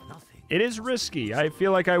 It is risky. I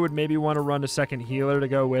feel like I would maybe want to run a second healer to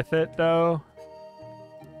go with it, though.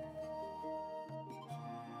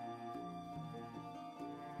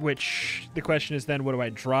 Which, the question is then, what do I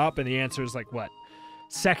drop? And the answer is like, what?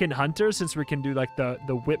 Second hunter, since we can do like the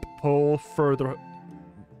whip pull for the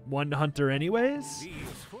one hunter anyways?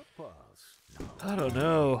 I don't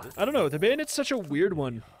know. The bandit's such a weird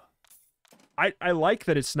one. I like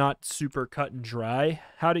that it's not super cut and dry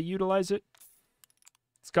how to utilize it.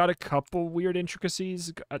 It's got a couple weird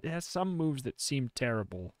intricacies. It has some moves that seem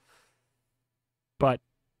terrible. But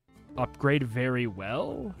upgrade very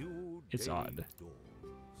well? It's odd.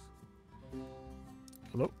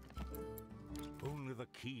 Hello?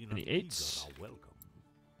 Any 8s?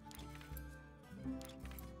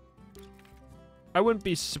 I wouldn't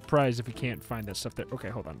be surprised if we can't find that stuff there. Okay,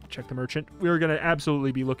 hold on. Check the merchant. We were going to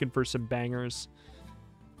absolutely be looking for some bangers.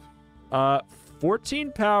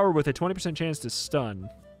 14 power with a 20% chance to stun.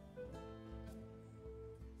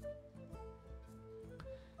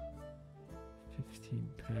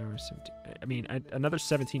 Power, 17. I mean, another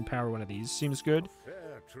 17 power one of these seems good.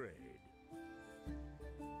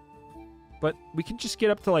 But we can just get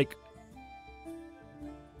up to, like...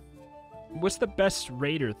 What's the best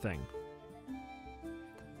raider thing?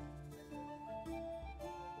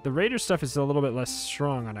 The raider stuff is a little bit less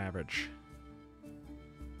strong on average.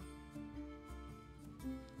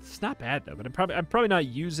 It's not bad, though, but I'm probably not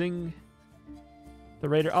using the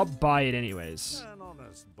raider. I'll buy it anyways.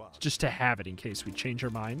 Just to have it in case we change our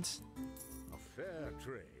minds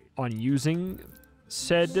on using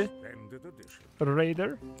said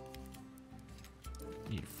raider.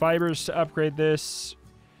 Need fibers to upgrade this,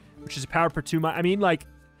 which is a power per 2. I mean, like,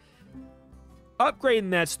 upgrading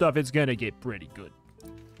that stuff is gonna get pretty good.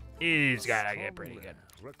 It's gonna get pretty good.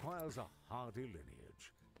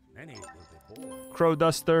 Crow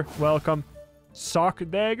Duster, welcome. Sock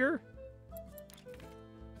Dagger.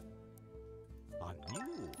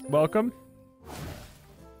 Welcome.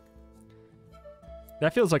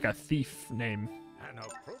 That feels like a thief name.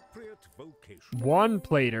 One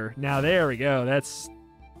plater. Now there we go. That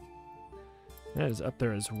is up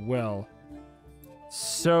there as well.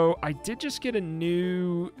 So I did just get that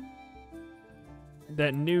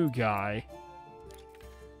new guy.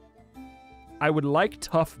 I would like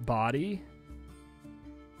tough body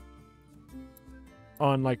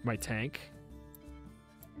on like my tank.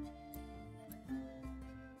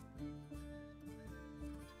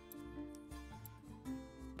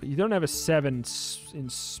 But you don't have a 7 in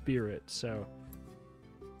spirit, so...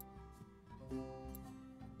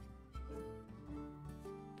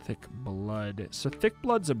 Thick blood. So thick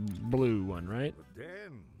blood's a blue one, right?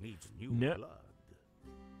 No.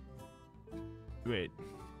 Wait.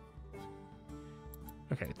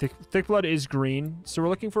 Okay, thick blood is green. So we're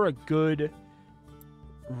looking for a good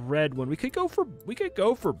red one. We could go for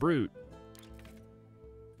brute.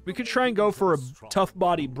 We could try and go for a tough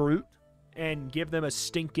body brute. And give them a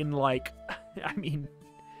stinking, like, I mean,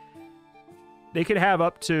 they could have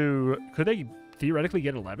up to, could they theoretically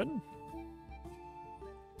get 11?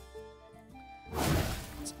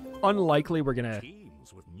 It's unlikely we're gonna.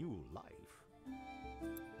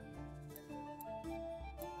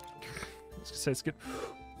 So it's good.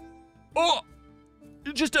 Oh!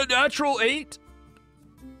 Just a natural 8?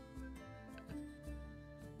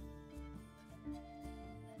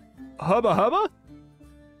 Hubba hubba?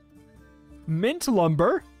 Mint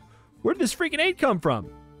lumber? Where did this freaking 8 come from?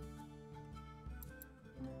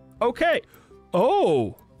 Okay.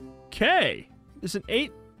 Oh. Okay. There's an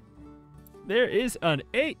 8. There is an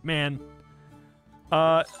 8, man.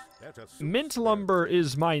 Mint lumber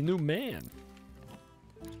is my new man.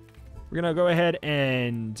 We're gonna go ahead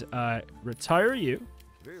and retire you.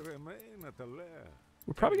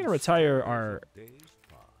 We're probably gonna retire our...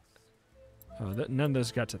 Oh, none of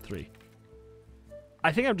those got to 3.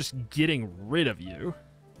 I think I'm just getting rid of you.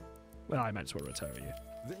 Well, I might as well retire you.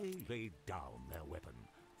 They laid down their weapon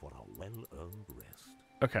for a well-earned rest.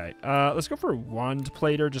 Okay, let's go for Wand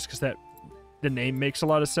Plater, just because the name makes a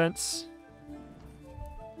lot of sense.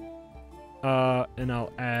 And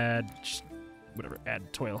I'll add,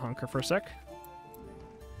 add Toil Hunker for a sec.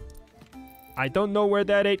 I don't know where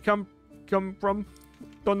that 8 come from.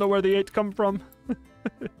 Don't know where the 8 come from.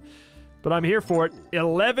 But I'm here for it.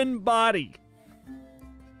 11 body.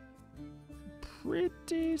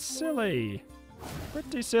 Pretty silly.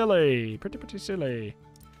 Pretty silly. Pretty silly.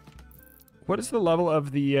 What is the level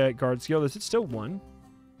of the guard skill? Is it still 1?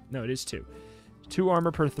 No, it is 2. 2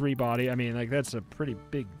 armor per 3 body. I mean, like, that's a pretty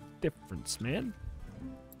big difference, man.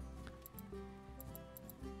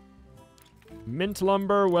 Mint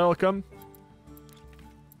lumber, welcome.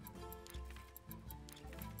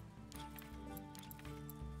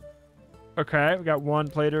 Okay, we got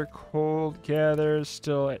Wand Plater. Cold Gather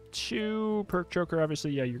still at 2. Perk Choker,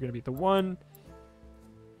 obviously, yeah, you're going to be the 1.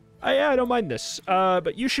 Yeah, I don't mind this.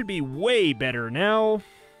 But you should be way better now.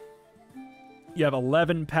 You have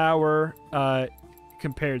 11 power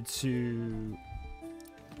compared to...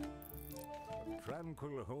 A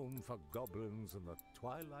tranquil home for goblins in the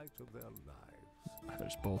twilight of their lives.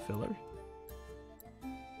 There's Bull Filler.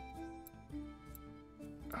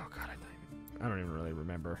 Oh, God, I don't even really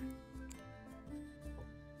remember.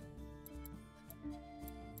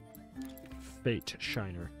 Fate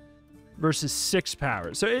Shiner versus 6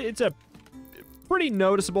 power. So it's a pretty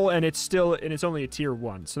noticeable, and it's only a tier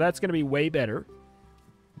 1. So that's going to be way better.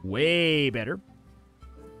 Way better.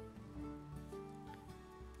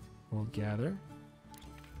 We'll gather.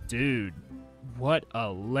 Dude, what a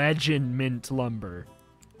legend, Mint Lumber.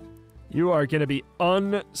 You are going to be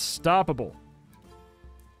unstoppable.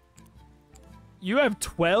 You have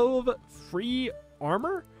 12 free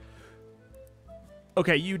armor?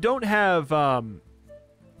 Okay, you don't have,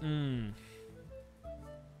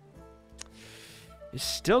 It's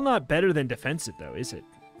still not better than defensive, though, is it?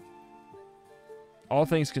 All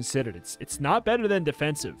things considered, it's not better than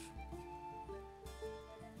defensive.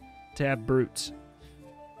 To have brute.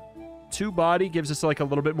 2 body gives us, like, a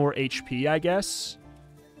little bit more HP, I guess.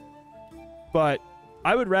 But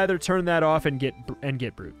I would rather turn that off and get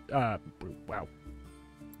brute. Wow.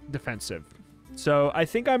 Defensive. So I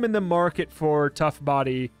think I'm in the market for tough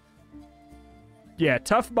body. Yeah,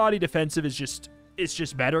 tough body defensive is just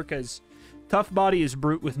better because tough body is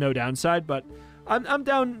brute with no downside. But I'm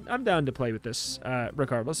down to play with this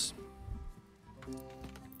regardless.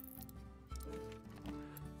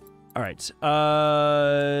 All right.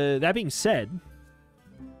 That being said,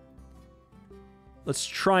 let's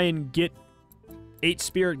try and get 8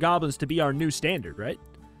 spirit goblins to be our new standard, right?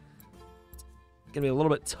 It's gonna be a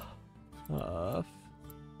little bit tough. All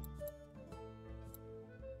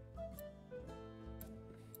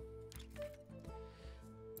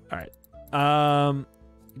right.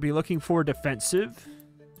 Be looking for defensive,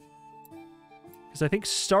 because I think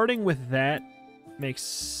starting with that makes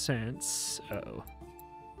sense. Uh-oh.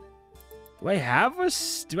 Do I have a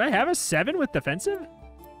 7 with defensive?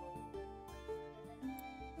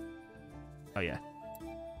 Oh yeah.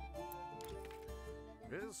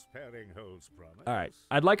 This pairing holds promise. All right.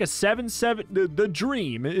 I'd like a 7-7. The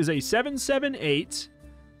dream is a 7-7-8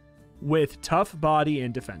 with tough body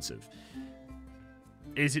and defensive.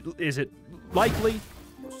 Is it likely?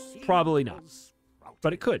 Probably not.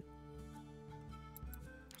 But it could.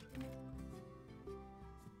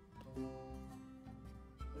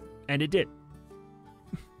 And it did.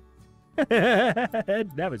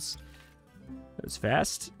 That was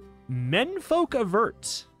fast. Menfolk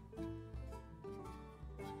Avert.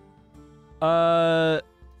 An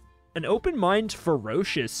open mind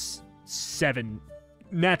ferocious 7,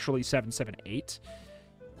 naturally 7-7-8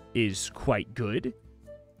 is quite good.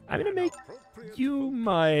 I'm gonna make you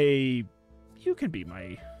you can be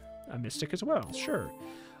a mystic as well, sure.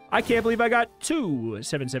 I can't believe I got 2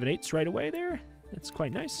 7-7-8s right away there. That's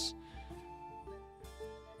quite nice.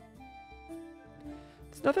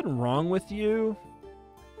 There's nothing wrong with you.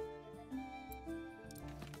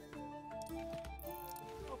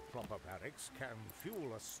 relics can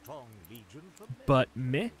fuel a strong legion for But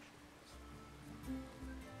meh.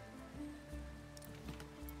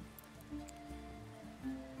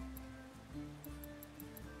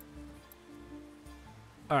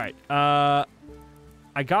 All right.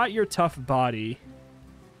 I got your tough body.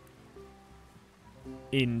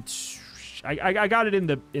 I got it in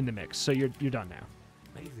the mix, so you're done now.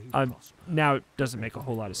 Now it doesn't make a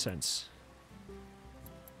whole lot of sense.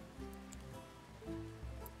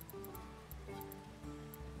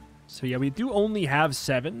 So yeah, we do only have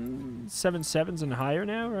seven sevens and higher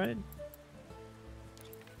now, right?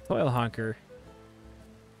 Toil Honker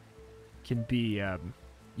can be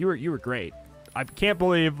you were great. I can't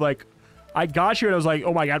believe, like, I got you and I was like,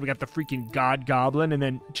 oh my god, we got the freaking God Goblin, and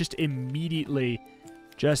then just immediately,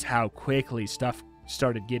 just how quickly stuff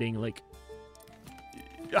started getting, like,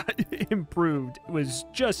 improved was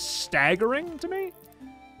just staggering to me.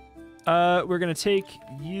 We're gonna take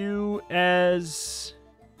you as...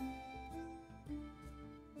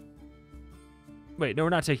 Wait, no, we're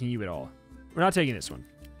not taking you at all. We're not taking this one.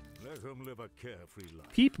 Let him live a carefree life,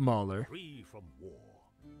 Peep Mauler. free from war.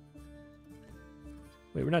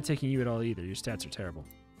 Wait, we're not taking you at all either. Your stats are terrible.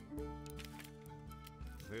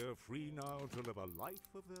 They're free now to live a life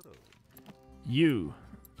of their own.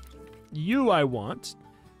 You I want.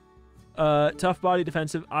 Tough body,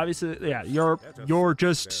 defensive. Obviously, yeah, you're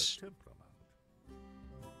just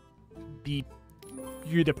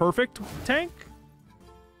you're the perfect tank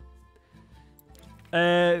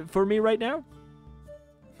for me right now.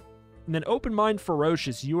 And then open mind,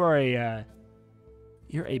 ferocious. You are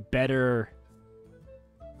you're a better.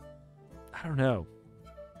 I don't know.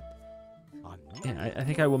 Yeah, I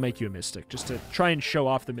think I will make you a mystic just to try and show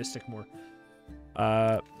off the mystic more.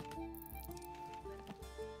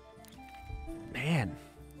 Man.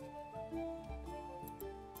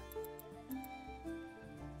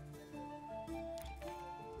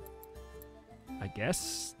 I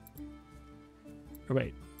guess. Or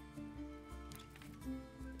wait.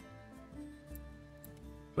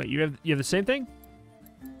 Wait, you have the same thing?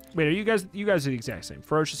 Wait, are you guys are the exact same.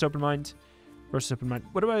 Ferocious, open mind. Ferocious, open mind.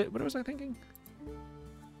 What was I thinking?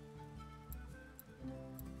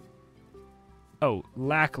 Oh,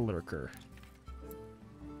 Lacklurker.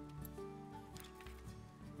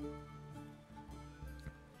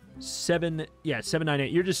 Seven,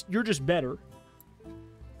 798. You're just better.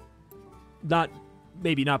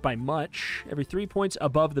 Maybe not by much. Every 3 points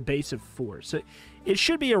above the base of 4. So it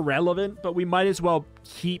should be irrelevant, but we might as well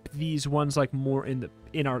keep these ones like more in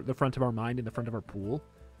the front of our mind, in the front of our pool.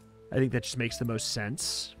 I think that just makes the most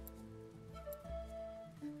sense.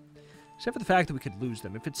 Except for the fact that we could lose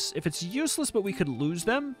them. If it's useless but we could lose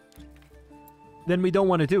them, then we don't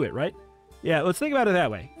want to do it, right? Yeah, let's think about it that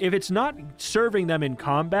way. If it's not serving them in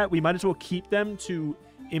combat, we might as well keep them to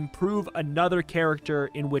improve another character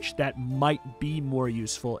in which that might be more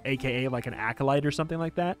useful, aka like an Acolyte or something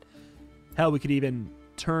like that. Hell, we could even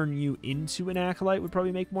turn you into an Acolyte, would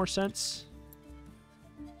probably make more sense.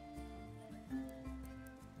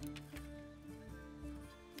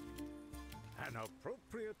 An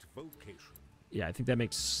appropriate vocation. Yeah, I think that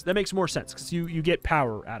makes more sense, because you get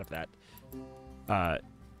power out of that.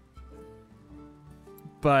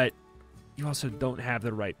 But you also don't have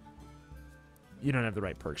the right... You don't have the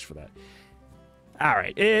right perks for that. All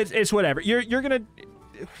right, it's whatever. We're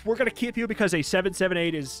gonna keep you because a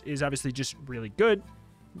 778 is obviously just really good.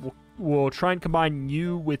 We'll try and combine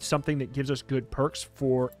you with something that gives us good perks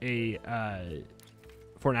for an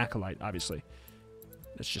Acolyte. Obviously,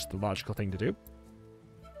 that's just the logical thing to do.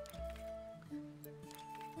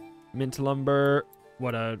 Mint Lumber,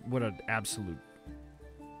 what an absolute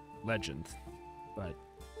legend. But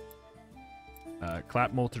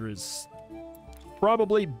Clap Molter is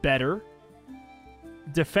probably better.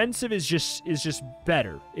 Defensive is just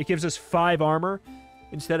better. It gives us 5 armor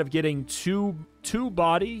instead of getting 2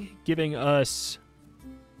 body, giving us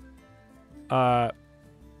I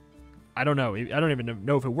don't know. I don't even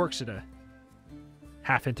know if it works at a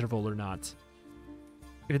half interval or not.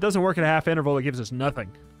 If it doesn't work at a half interval, it gives us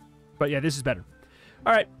nothing. But yeah, this is better.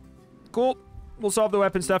 All right, cool. We'll solve the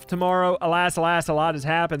weapon stuff tomorrow. Alas, a lot has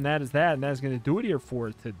happened. That is that, and that's going to do it here for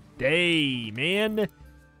today, man. Thank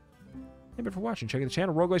you for watching. Check out the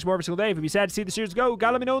channel. Roguelites more every single day. If you'd be sad to see the series go,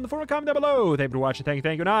 gotta let me know in the form of a comment down below. Thank you for watching. Thank you,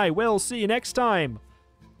 and I will see you next time.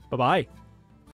 Bye-bye.